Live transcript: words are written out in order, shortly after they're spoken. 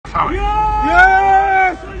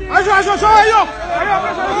Yes! Ayo, ayo!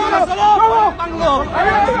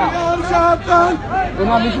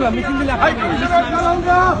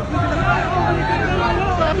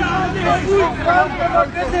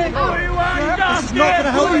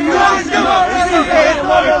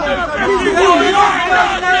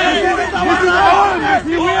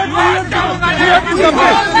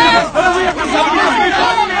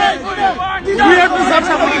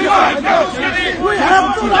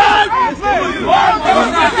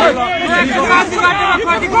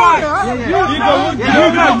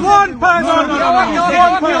 One person.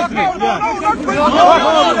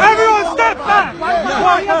 Everyone step back.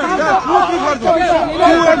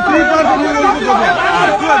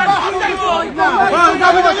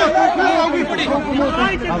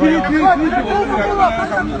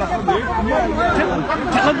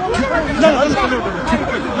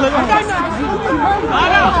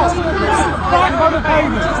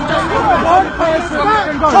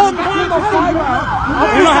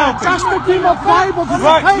 Just a team of five of us.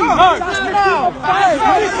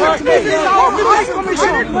 This is our high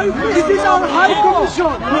commission. This is our high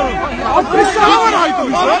commission. This is our high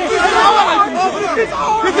commission.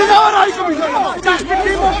 This is our high commission. Just a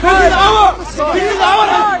team of five. This is our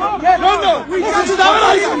high. No. This is our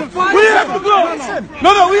high commission. We have to go.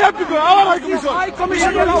 No. We have to go. Our high commission. High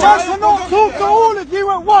commission. Just not talk to all of you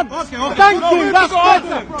at once. Thank you. That's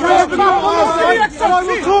better. I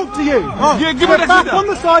will talk to you. Back on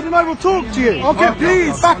the side and I will talk to you. Okay,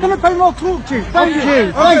 please. Back on the table, I'll talk to you. Thank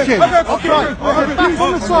you. Thank you. Okay. Back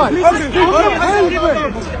on the side.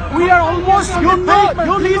 We are almost. You're not.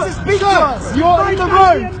 You need to speak to us. You're in the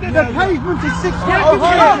road. The pavement is 6 feet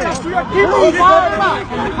high. Team of five back.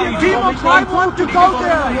 Team of five want to go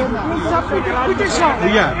there. We'll submit a petition.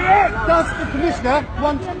 Yeah. Does the commissioner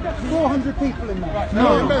want 400 people in there?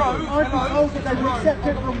 No. I've been told that they will accept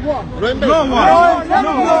it from one. No one. Our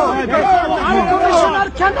commissioner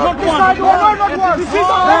cannot decide one.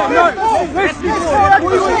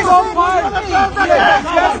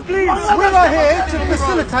 Yes, please. We are here to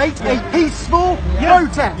facilitate a peaceful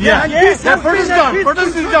protest.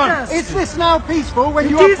 Protest is done. Is this now peaceful when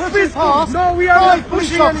you are pushing past five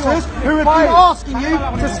police officers who have been asking you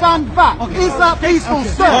to stand back? Is that peaceful,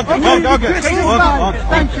 sir?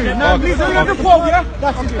 Thank you. Now, please, we have to pause.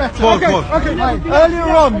 That is better. Okay.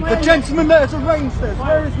 Earlier on, the gentleman that has arranged this,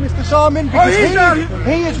 where is Mr. Sharmin? Because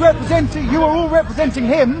he is representing, you are all representing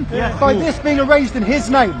him by this being arranged in his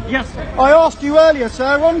name. Yes. I asked you earlier,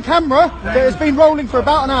 sir, on camera, that has been rolling for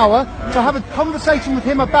about an hour, to have a conversation with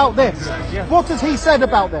him about this. What has he said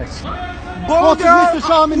about this? What has Mr.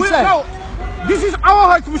 Sharmin said? No, this is our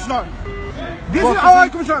High Commissioner. This is our High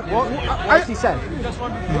Commissioner. What has he said?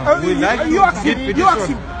 You ask him.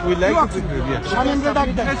 We like it.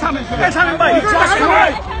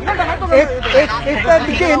 If they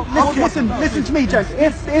begin, listen to me, Jess.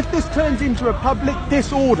 If this turns into a public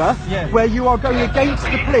disorder where you are going against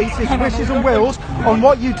the police, its wishes and wills on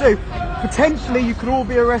what you do, potentially you could all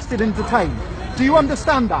be arrested and detained. Do you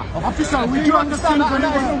understand that? Officer, we do understand that.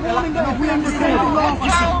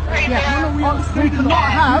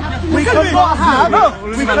 We cannot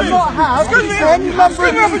have any number of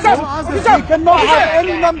people. We cannot have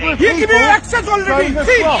any number of people. He gave me access already.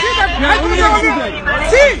 See, High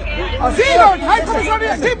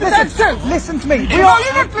Commissioner, see the access. Listen to me. We are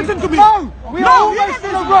not listen to me. No. We are almost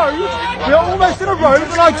in a road. We are almost in a road,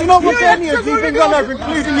 and I do not want any of you being run over,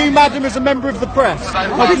 including you, madam, as a member of the press.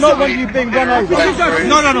 I do not want you being run over.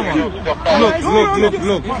 No.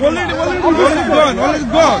 Look. All is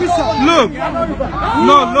gone. Look.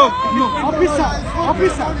 No.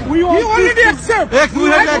 Officer, we already accept. Yes, we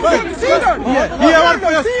have accepted. He our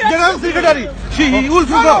general secretary. He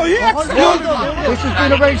also go. This has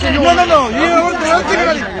been arranged in your No. He our general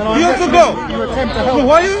secretary. He also go. So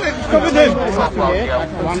why you stop with him?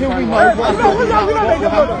 Until we know what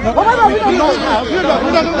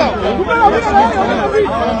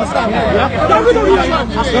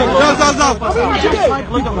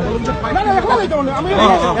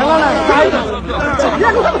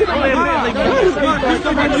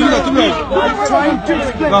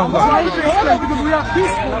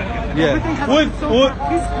Yeah.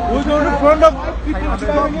 We're going to front of people to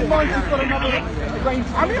go in mind for another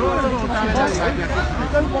arrangement.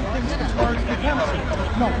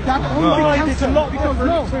 No, that only cancel not because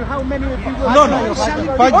to how many of you were. No.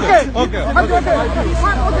 Okay.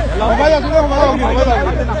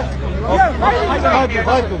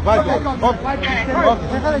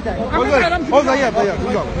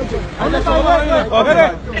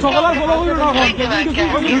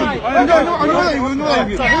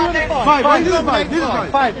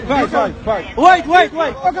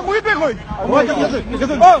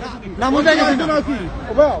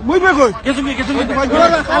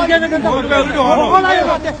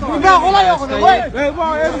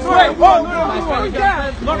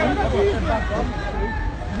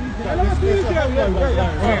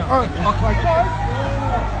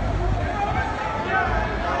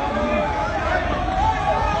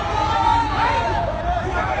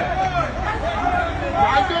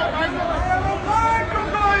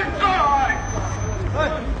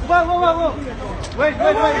 Wait.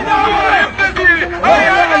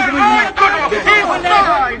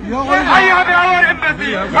 I have our embassy.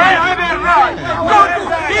 I have a right.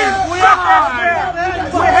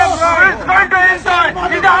 We have right. Come to inside.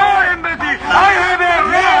 In our embassy. I have a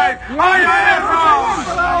right. I have a right.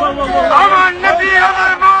 Aman Nabi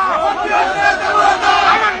Amarma.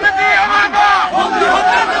 Aman Nabi Amarma.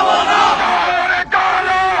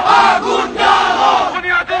 Agun Jalo.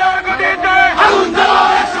 Bunyadil Agudite. Agun Jalo.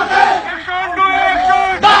 Action to action.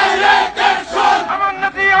 Direct action. Aman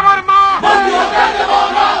Nabi Amarma.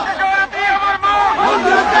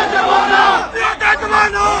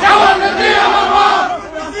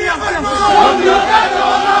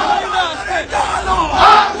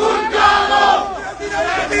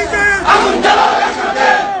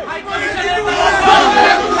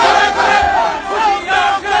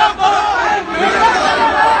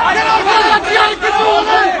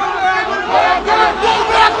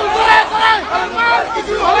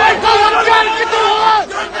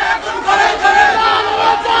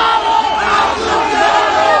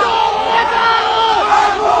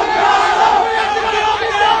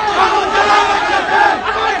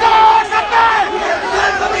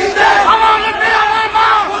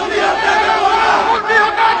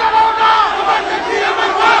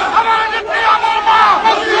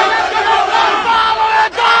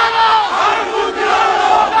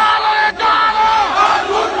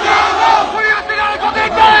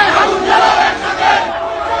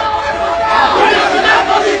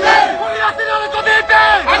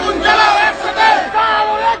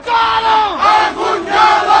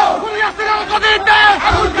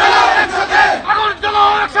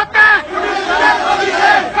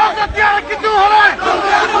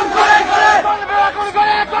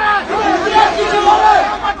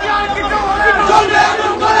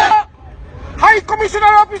 High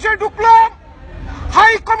commissioner অফিসে ঢুকলাম,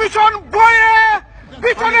 high commission ভয়ে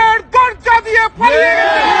পিছনের দরজা দিয়ে পালিয়ে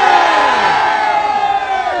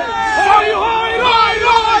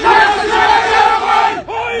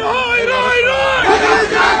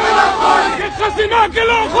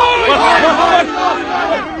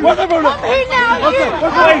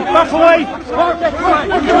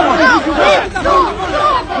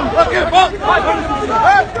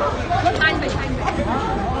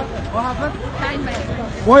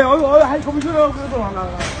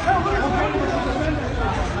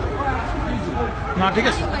না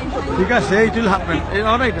ঠিক আছে ইট উইল হ্যাপেন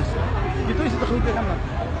অলরাইট আছে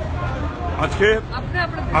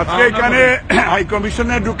আজকে এখানে হাই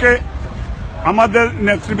কমিশনে ঢুকে আমাদের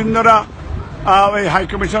নেতৃবৃন্দরা ওই হাই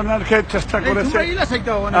কমিশনারকে চেষ্টা করেছে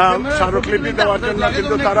স্মারকলিপি দেওয়ার জন্য,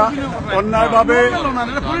 কিন্তু তারা অন্যায়ভাবে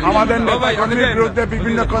আমাদের নেতাকর্মীর বিরুদ্ধে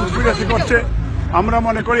বিভিন্ন কনস্পিরেসি করছে। আমরা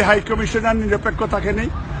মনে করি হাই কমিশনার নিরপেক্ষ থাকেনি,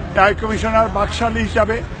 হাই কমিশনার বাকশালী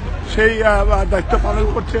হিসাবে সেই দায়িত্ব পালন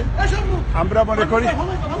করছে।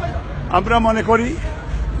 আমরা মনে করি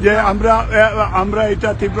যে আমরা এটা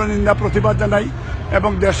তীব্র নিন্দা প্রতিবাদ জানাই,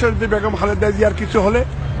 এবং দেশের যে বেগম খালেদা জিয়ার কিছু হলে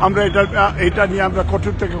আমরা এটা নিয়ে আমরা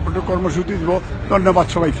কঠোর থেকে কঠোর কর্মসূচি দিব। ধন্যবাদ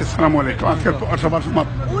সবাইকে। আসসালামু আলাইকুম। আজকের সবার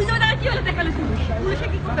সমাপ্ত।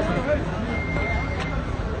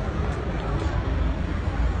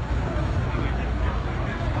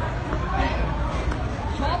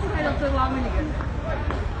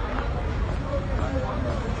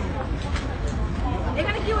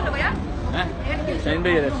 এখানে কি হলো ভাইয়া? শাইন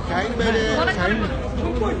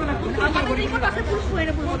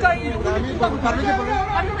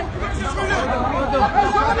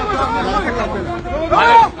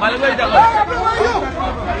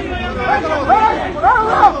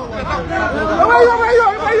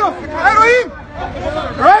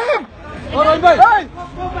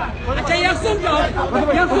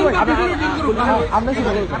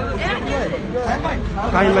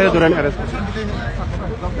ভাই ধরেন অ্যারেস্ট করছে।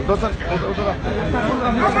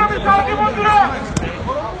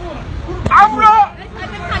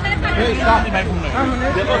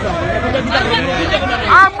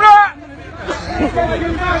 আমরা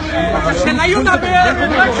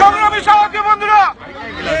সংগ্রামী সাথী বন্ধুরা,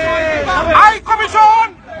 হাই কমিশন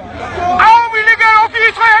আওয়ামী লীগের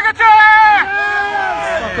অফিস হয়ে গেছে।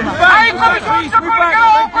 হাই কমিশন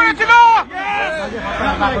করেছিল।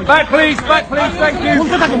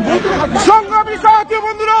 সংগ্রামী সাথী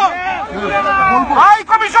বন্ধুরা, হাই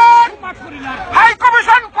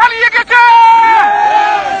কমিশন পালিয়ে গেছে।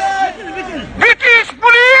 ব্রিটিশ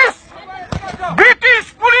পুলিশ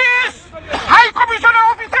হাই কমিশনের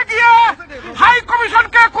অফিসে গিয়ে হাই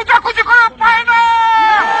কমিশনকে খুঁজাখুঁজি করে পায় না।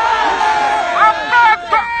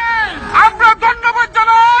 আমরা ধন্যবাদ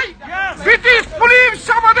জানাই, ব্রিটিশ পুলিশ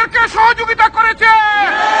আমাদেরকে সহযোগিতা করেছে,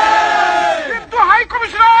 কিন্তু হাই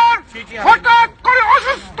কমিশনার হঠাৎ করে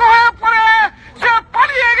অসুস্থ হয়ে পড়ে সে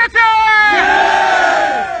পালিয়ে গেছে।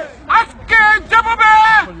 আজকে যেভাবে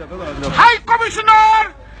হাই কমিশনার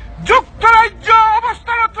যুক্তরাজ্য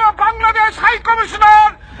অবস্থানরত বাংলাদেশ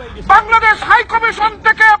হাই কমিশন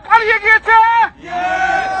থেকে পালিয়ে গিয়েছে,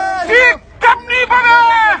 ঠিক তেমনি ভাবে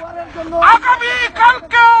আগামী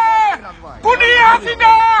কালকে খুনি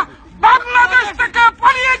হাসিনা বাংলাদেশ থেকে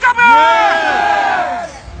পালিয়ে যাবে।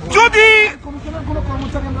 যদি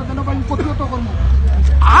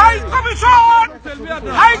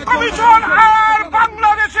হাই কমিশন আর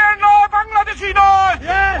বাংলাদেশের নয়, বাংলাদেশি নয়,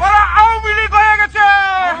 ওরা আওয়ামী লীগ হয়ে গেছে।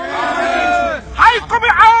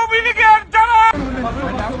 আওয়ামী লীগের যারা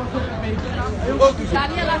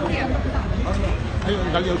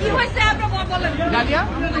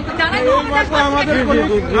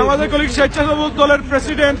আমাদের কলিগ স্বেচ্ছাসেবক দলের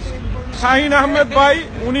প্রেসিডেন্ট শাহিন আহমেদ ভাই,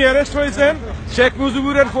 উনি অ্যারেস্ট হয়েছেন। শেখ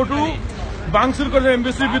মুজিবুরের ফটো ভাঙচুর করেছেন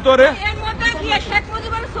এমবিসির ভিতরে।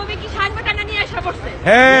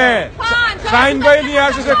 হ্যাঁ, শাহিন ভাই নিয়ে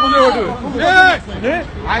আসে শেখ মুজিবুর ফটো।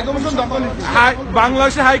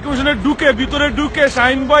 বাংলাদেশে হাই কমিশনের ভিতরে ঢুকে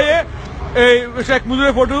শাহিন ভাই এই শেখ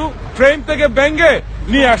মুজিবুরের ফটো ফ্রেম থেকে ভেঙে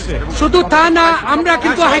নিয়ে আসে। শুধু তা না, আমরা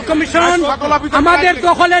কিন্তু হাই কমিশন আমাদের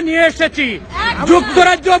দখলে নিয়ে এসেছি,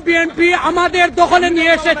 যুক্তরাজ্য বিএনপি আমাদের দখলে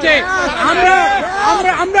নিয়ে এসেছে।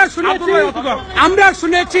 আমরা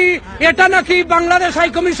শুনেছি এটা নাকি বাংলাদেশ হাই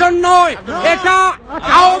কমিশন নয়, এটা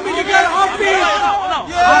আওয়ামী লীগের অফিস।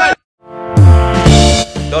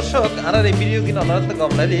 দর্শক আর এই ভিডিও কিনা আপনারা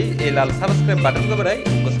গম নালি এই লাল সাবস্ক্রাইব বাটন করে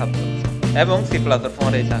উনকো সাবস্ক্রাইব এবং Cplus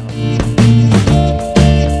ফোন এই চাহ।